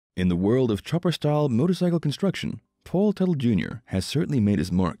In the world of chopper-style motorcycle construction, Paul Teutul Jr. has certainly made his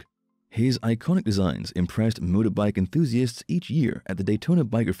mark. His iconic designs impressed motorbike enthusiasts each year at the Daytona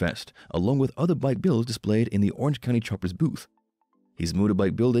Bikerfest, along with other bike builds displayed in the Orange County Chopper's booth. His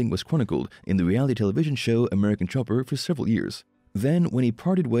motorbike building was chronicled in the reality television show American Chopper for several years. Then, when he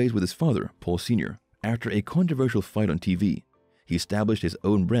parted ways with his father, Paul Sr., after a controversial fight on TV, he established his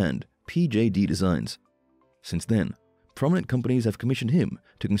own brand, PJD Designs. Since then, prominent companies have commissioned him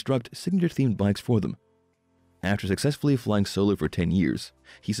to construct signature-themed bikes for them. After successfully flying solo for 10 years,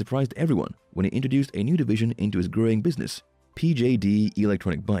 he surprised everyone when he introduced a new division into his growing business, PJD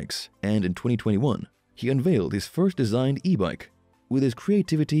Electronic Bikes, and in 2021, he unveiled his first designed e-bike. With his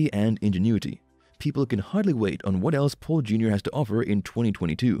creativity and ingenuity, people can hardly wait on what else Paul Jr. has to offer in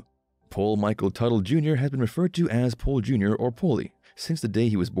 2022. Paul Michael Teutul Jr. has been referred to as Paul Jr. or Paulie since the day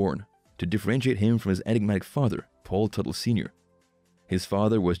he was born, to differentiate him from his enigmatic father, Paul Teutul Sr. His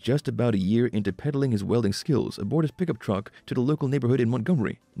father was just about a year into peddling his welding skills aboard his pickup truck to the local neighborhood in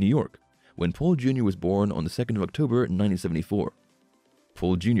Montgomery, New York, when Paul Jr. was born on the 2nd of October 1974.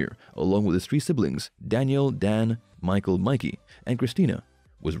 Paul Jr., along with his three siblings, Daniel, Dan, Michael, Mikey, and Christina,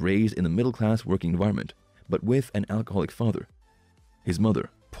 was raised in a middle-class working environment, but with an alcoholic father. His mother,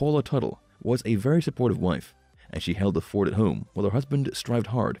 Paula Teutul, was a very supportive wife, and she held the fort at home while her husband strived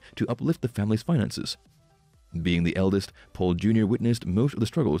hard to uplift the family's finances. Being the eldest, Paul Jr. witnessed most of the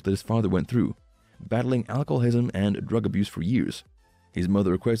struggles that his father went through, battling alcoholism and drug abuse for years. His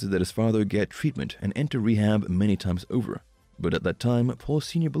mother requested that his father get treatment and enter rehab many times over, but at that time, Paul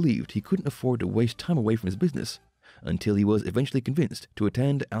Sr. believed he couldn't afford to waste time away from his business, until he was eventually convinced to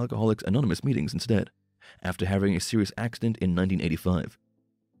attend Alcoholics Anonymous meetings instead, after having a serious accident in 1985.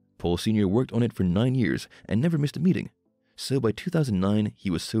 Paul Sr. worked on it for 9 years and never missed a meeting, so by 2009 he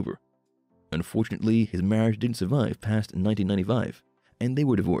was sober. Unfortunately, his marriage didn't survive past 1995, and they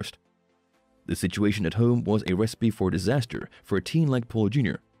were divorced. The situation at home was a recipe for disaster for a teen like Paul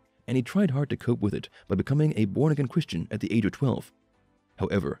Jr., and he tried hard to cope with it by becoming a born-again Christian at the age of 12.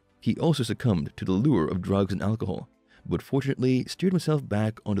 However, he also succumbed to the lure of drugs and alcohol, but fortunately steered himself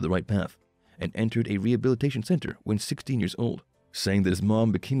back onto the right path and entered a rehabilitation center when 16 years old, saying that his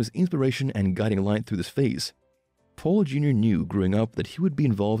mom became his inspiration and guiding light through this phase. Paul Jr. knew growing up that he would be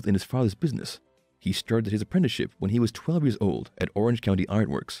involved in his father's business. He started his apprenticeship when he was 12 years old at Orange County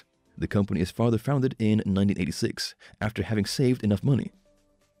Ironworks, the company his father founded in 1986 after having saved enough money.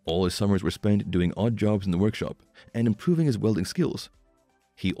 All his summers were spent doing odd jobs in the workshop and improving his welding skills.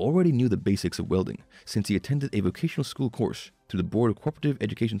 He already knew the basics of welding since he attended a vocational school course through the Board of Cooperative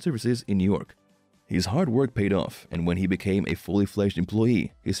Education Services in New York. His hard work paid off, and when he became a fully fledged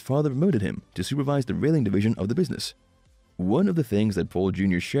employee, his father promoted him to supervise the railing division of the business. One of the things that Paul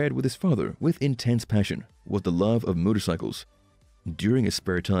Jr. shared with his father with intense passion was the love of motorcycles. During his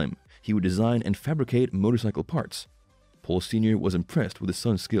spare time, he would design and fabricate motorcycle parts. Paul Sr. was impressed with his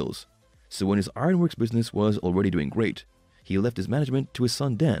son's skills, so when his ironworks business was already doing great, he left his management to his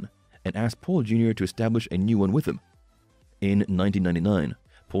son Dan and asked Paul Jr. to establish a new one with him. In 1999,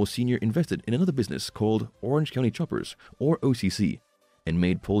 Paul Sr. invested in another business called Orange County Choppers, or OCC, and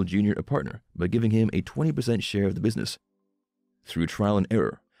made Paul Jr. a partner by giving him a 20% share of the business. Through trial and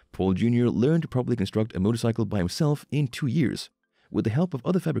error, Paul Jr. learned to properly construct a motorcycle by himself in 2 years, with the help of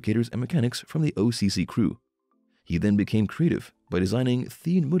other fabricators and mechanics from the OCC crew. He then became creative by designing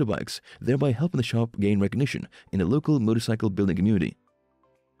themed motorbikes, thereby helping the shop gain recognition in the local motorcycle building community.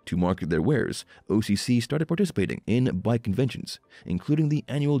 To market their wares, OCC started participating in bike conventions, including the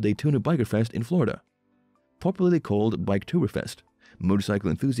annual Daytona Bikerfest in Florida. Popularly called Biketoberfest, motorcycle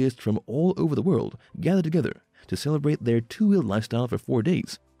enthusiasts from all over the world gathered together to celebrate their two-wheel lifestyle for 4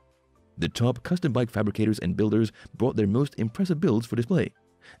 days. The top custom bike fabricators and builders brought their most impressive builds for display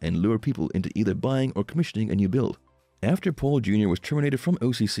and lure people into either buying or commissioning a new build. After Paul Jr. was terminated from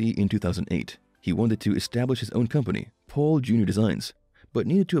OCC in 2008, he wanted to establish his own company, Paul Jr. Designs, but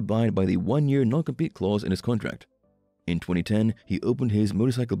needed to abide by the 1-year non-compete clause in his contract. In 2010, he opened his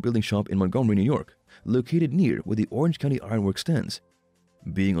motorcycle building shop in Montgomery, New York, located near where the Orange County Ironworks stands.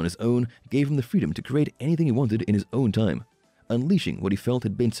 Being on his own gave him the freedom to create anything he wanted in his own time, unleashing what he felt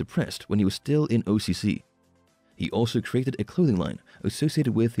had been suppressed when he was still in OCC. He also created a clothing line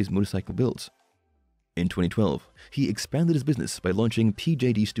associated with his motorcycle builds. In 2012, he expanded his business by launching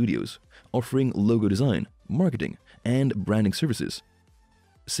PJD Studios, offering logo design, marketing, and branding services.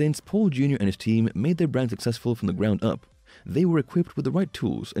 Since Paul Jr. and his team made their brand successful from the ground up, they were equipped with the right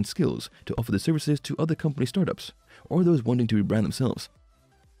tools and skills to offer the services to other company startups or those wanting to rebrand themselves.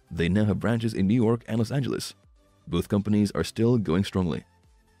 They now have branches in New York and Los Angeles. Both companies are still going strongly.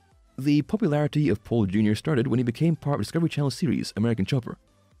 The popularity of Paul Jr. started when he became part of Discovery Channel series American Chopper.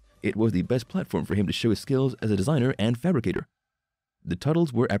 It was the best platform for him to show his skills as a designer and fabricator. The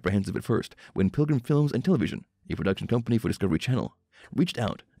Teutul's were apprehensive at first when Pilgrim Films and Television, a production company for Discovery Channel, reached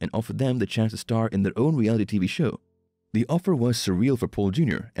out and offered them the chance to star in their own reality TV show. The offer was surreal for Paul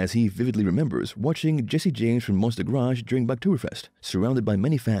Jr., as he vividly remembers watching Jesse James from Monster Garage during Bikefest, surrounded by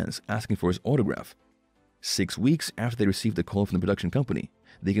many fans asking for his autograph. 6 weeks after they received the call from the production company,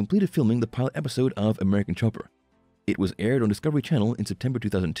 they completed filming the pilot episode of American Chopper. It was aired on Discovery Channel in September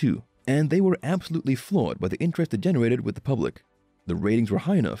 2002, and they were absolutely floored by the interest it generated with the public. The ratings were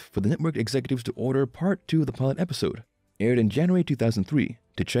high enough for the network executives to order Part 2 of the pilot episode, aired in January 2003,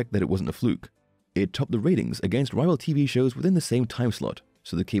 to check that it wasn't a fluke. It topped the ratings against rival TV shows within the same time slot,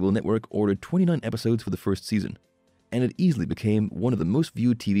 so the cable network ordered 29 episodes for the first season, and it easily became one of the most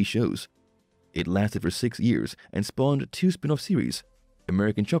viewed TV shows. It lasted for 6 years and spawned 2 spin-off series,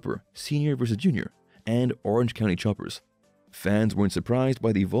 American Chopper, Senior vs. Junior, and Orange County Choppers. Fans weren't surprised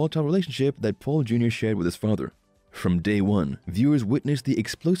by the volatile relationship that Paul Jr. shared with his father. From day one, viewers witnessed the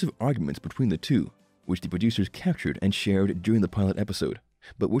explosive arguments between the two, which the producers captured and shared during the pilot episode,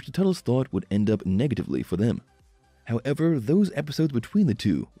 but which the Teutul's thought would end up negatively for them. However, those episodes between the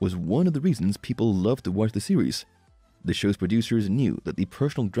two was one of the reasons people loved to watch the series. The show's producers knew that the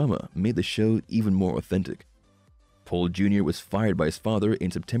personal drama made the show even more authentic. Paul Jr. was fired by his father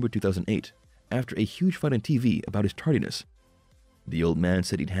in September 2008 after a huge fight on TV about his tardiness. The old man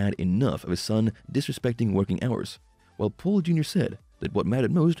said he'd had enough of his son disrespecting working hours, while Paul Jr. said that what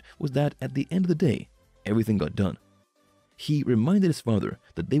mattered most was that at the end of the day, everything got done. He reminded his father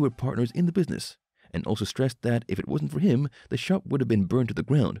that they were partners in the business, and also stressed that if it wasn't for him, the shop would have been burned to the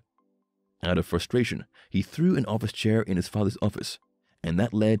ground. Out of frustration, he threw an office chair in his father's office, and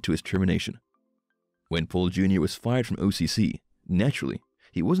that led to his termination. When Paul Jr. was fired from OCC, naturally,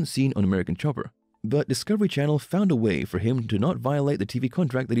 he wasn't seen on American Chopper, but Discovery Channel found a way for him to not violate the TV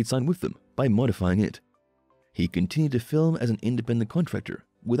contract that he'd signed with them by modifying it. He continued to film as an independent contractor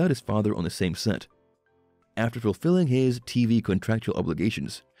without his father on the same set. After fulfilling his TV contractual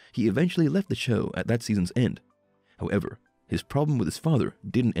obligations, he eventually left the show at that season's end. However, his problem with his father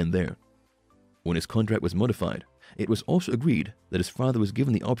didn't end there. When his contract was modified, it was also agreed that his father was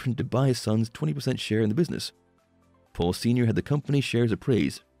given the option to buy his son's 20% share in the business. Paul Sr. had the company's shares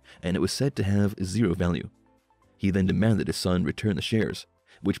appraised, and it was said to have zero value. He then demanded his son return the shares,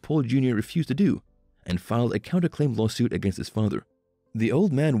 which Paul Jr. refused to do, and filed a counterclaim lawsuit against his father. The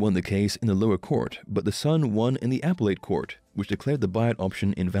old man won the case in the lower court, but the son won in the appellate court, which declared the buyout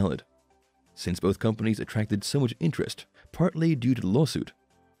option invalid. Since both companies attracted so much interest, partly due to the lawsuit,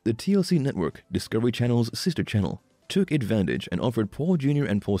 the TLC network, Discovery Channel's sister channel, took advantage and offered Paul Jr.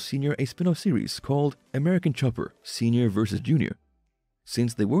 and Paul Sr. a spin-off series called American Chopper, Senior vs. Junior.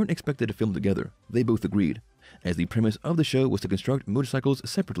 Since they weren't expected to film together, they both agreed, as the premise of the show was to construct motorcycles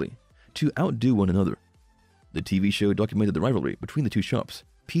separately, to outdo one another. The TV show documented the rivalry between the two shops,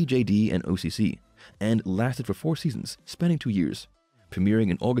 PJD and OCC, and lasted for 4 seasons, spanning 2 years, premiering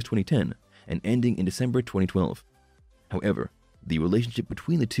in August 2010 and ending in December 2012. However, the relationship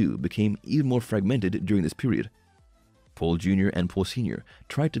between the two became even more fragmented during this period. Paul Jr. and Paul Sr.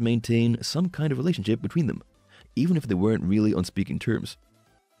 tried to maintain some kind of relationship between them, even if they weren't really on speaking terms.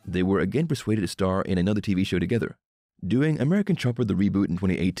 They were again persuaded to star in another TV show together. Doing American Chopper the reboot in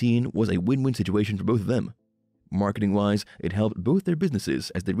 2018 was a win-win situation for both of them. Marketing-wise, it helped both their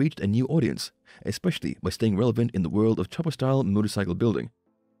businesses as they reached a new audience, especially by staying relevant in the world of chopper-style motorcycle building.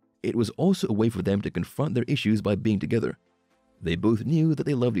 It was also a way for them to confront their issues by being together. They both knew that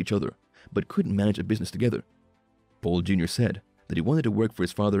they loved each other, but couldn't manage a business together. Paul Jr. said that he wanted to work for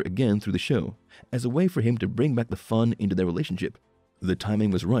his father again through the show, as a way for him to bring back the fun into their relationship. The timing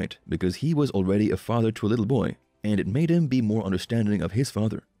was right because he was already a father to a little boy, and it made him be more understanding of his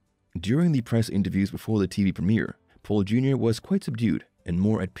father. During the press interviews before the TV premiere, Paul Jr. was quite subdued and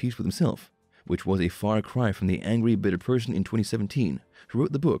more at peace with himself, which was a far cry from the angry, bitter person in 2017 who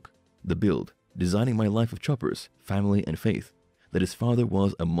wrote the book, The Build, Designing My Life of Choppers, Family and Faith, that his father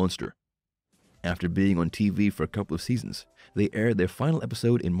was a monster. After being on TV for a couple of seasons, they aired their final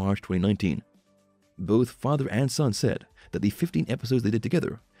episode in March 2019. Both father and son said that the 15 episodes they did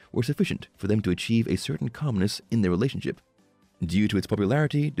together were sufficient for them to achieve a certain calmness in their relationship. Due to its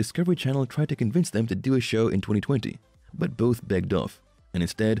popularity, Discovery Channel tried to convince them to do a show in 2020, but both begged off, and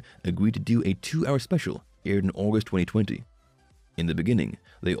instead agreed to do a 2-hour special aired in August 2020. In the beginning,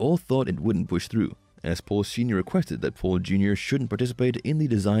 they all thought it wouldn't push through, as Paul Sr. requested that Paul Jr. shouldn't participate in the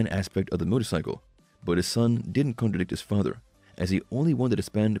design aspect of the motorcycle, but his son didn't contradict his father, as he only wanted to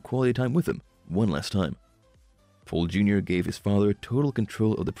spend quality time with him one last time. Paul Jr. gave his father total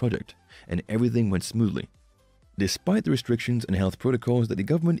control of the project, and everything went smoothly. Despite the restrictions and health protocols that the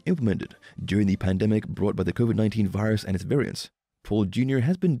government implemented during the pandemic brought by the COVID-19 virus and its variants, Paul Jr.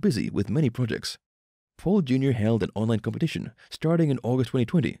 has been busy with many projects. Paul Jr. held an online competition starting in August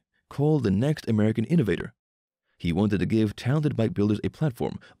 2020 called the Next American Innovator. He wanted to give talented bike builders a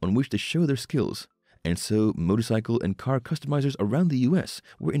platform on which to show their skills, and so motorcycle and car customizers around the US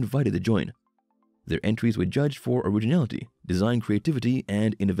were invited to join. Their entries were judged for originality, design creativity,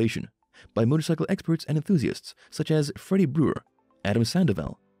 and innovation by motorcycle experts and enthusiasts such as Freddie Brewer, Adam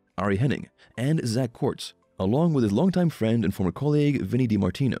Sandoval, Ari Henning, and Zach Kortz, along with his longtime friend and former colleague Vinny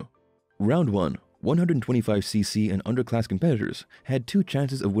DiMartino. Round 1, 125cc and underclass competitors had two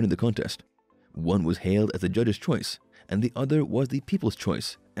chances of winning the contest. One was hailed as the judge's choice, and the other was the people's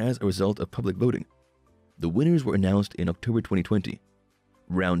choice as a result of public voting. The winners were announced in October 2020.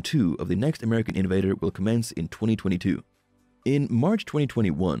 Round 2 of the Next American Innovator will commence in 2022. In March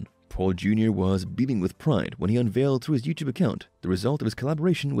 2021, Paul Jr. was beaming with pride when he unveiled through his YouTube account the result of his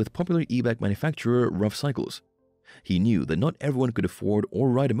collaboration with popular e-bike manufacturer Rough Cycles. He knew that not everyone could afford or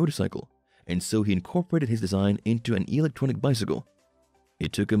ride a motorcycle, and so he incorporated his design into an electronic bicycle.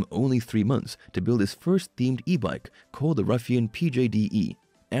 It took him only 3 months to build his first themed e-bike called the Ruffian PJD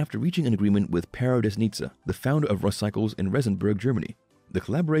after reaching an agreement with Pero Desnitza, the founder of Rough Cycles in Resenberg, Germany. The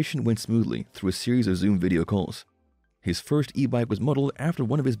collaboration went smoothly through a series of Zoom video calls. His first e-bike was modeled after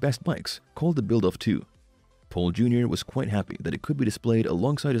one of his best bikes, called the Build-Off 2. Paul Jr. was quite happy that it could be displayed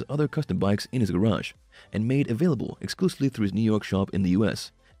alongside his other custom bikes in his garage, and made available exclusively through his New York shop in the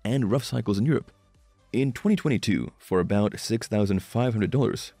US and Rough Cycles in Europe. In 2022, for about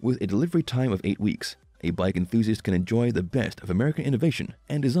 $6,500 with a delivery time of 8 weeks, a bike enthusiast can enjoy the best of American innovation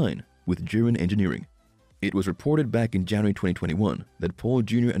and design with German engineering. It was reported back in January 2021 that Paul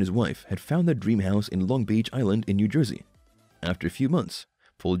Jr. and his wife had found their dream house in Long Beach Island in New Jersey. After a few months,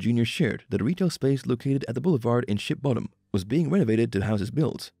 Paul Jr. shared that a retail space located at the boulevard in Ship Bottom was being renovated to house his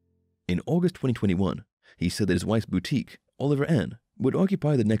builds. In August 2021, he said that his wife's boutique, Oliver Ann, would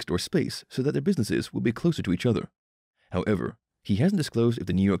occupy the next door space so that their businesses would be closer to each other. However, he hasn't disclosed if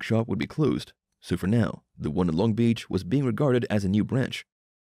the New York shop would be closed, so for now, the one in Long Beach was being regarded as a new branch.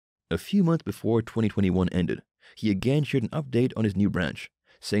 A few months before 2021 ended, he again shared an update on his new branch,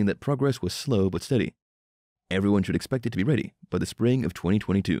 saying that progress was slow but steady. Everyone should expect it to be ready by the spring of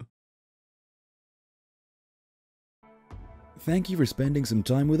 2022. Thank you for spending some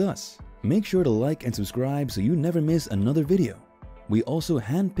time with us. Make sure to like and subscribe so you never miss another video. We also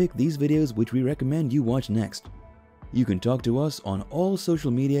handpick these videos which we recommend you watch next. You can talk to us on all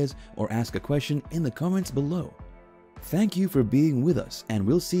social medias or ask a question in the comments below. Thank you for being with us, and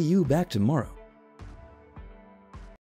we'll see you back tomorrow.